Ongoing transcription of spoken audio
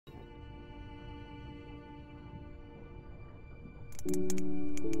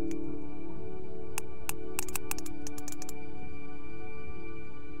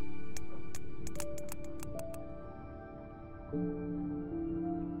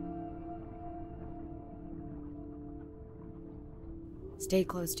Stay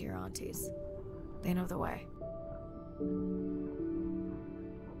close to your aunties. They know the way.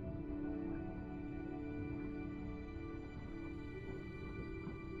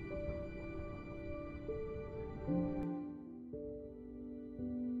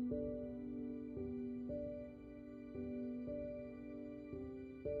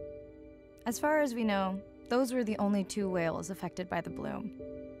 As far as we know, those were the only 2 whales affected by the bloom.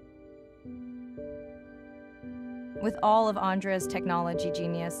 With all of Andrea's technology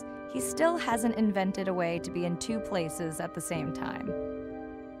genius, he still hasn't invented a way to be in 2 places at the same time.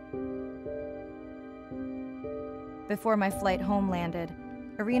 Before my flight home landed,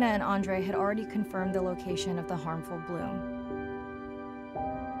 Irina and Andre had already confirmed the location of the harmful bloom.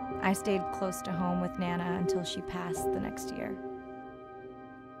 I stayed close to home with Nana until she passed the next year.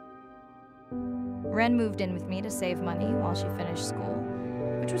 Ren moved in with me to save money while she finished school,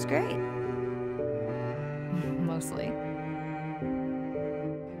 which was great. Mostly.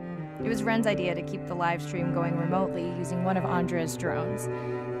 It was Ren's idea to keep the live stream going remotely using one of Andrea's drones.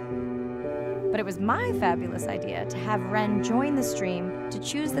 But it was my fabulous idea to have Ren join the stream to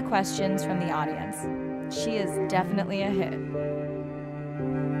choose the questions from the audience. She is definitely a hit.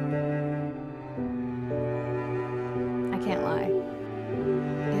 I can't lie.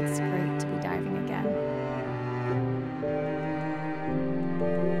 It's great to be diving again.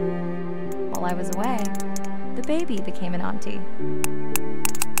 While I was away, the baby became an auntie.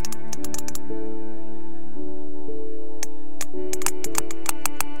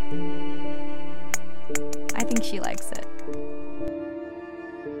 I think she likes it.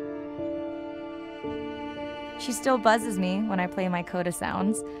 She still buzzes me when I play my coda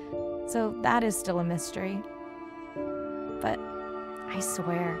sounds, so that is still a mystery. But I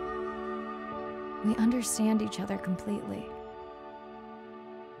swear, we understand each other completely.